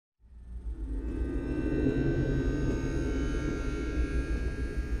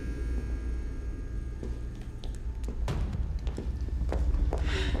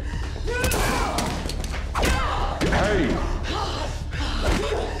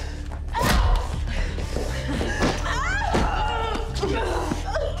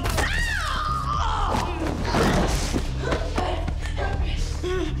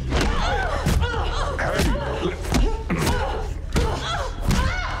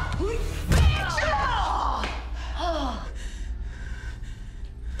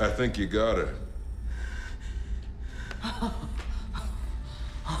think you got her.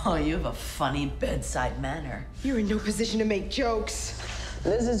 Oh, you have a funny bedside manner. You're in no position to make jokes.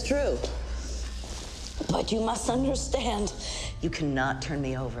 This is true. But you must understand, you cannot turn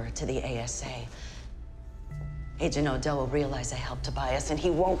me over to the ASA. Agent Odell will realize I helped Tobias, and he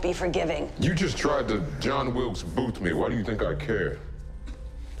won't be forgiving. You just tried to John Wilkes Booth me. Why do you think I care?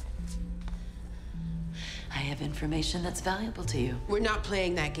 I have information that's valuable to you. We're not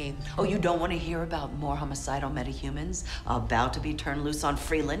playing that game. Oh, you don't want to hear about more homicidal metahumans about to be turned loose on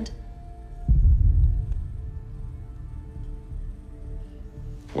Freeland?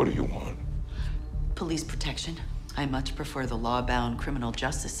 What do you want? Police protection. I much prefer the law-bound criminal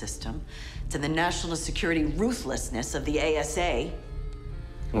justice system to the national security ruthlessness of the ASA.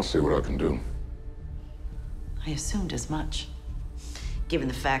 I'll see what I can do. I assumed as much, given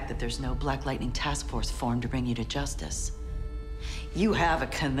the fact that there's no Black Lightning task force formed to bring you to justice. You have a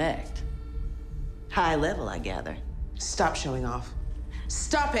connect. High level, I gather. Stop showing off.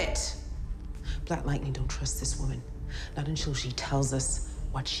 Stop it! Black Lightning don't trust this woman. Not until she tells us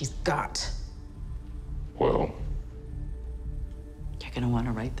what she's got. Well, You're gonna want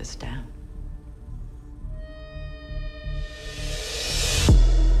to write this down.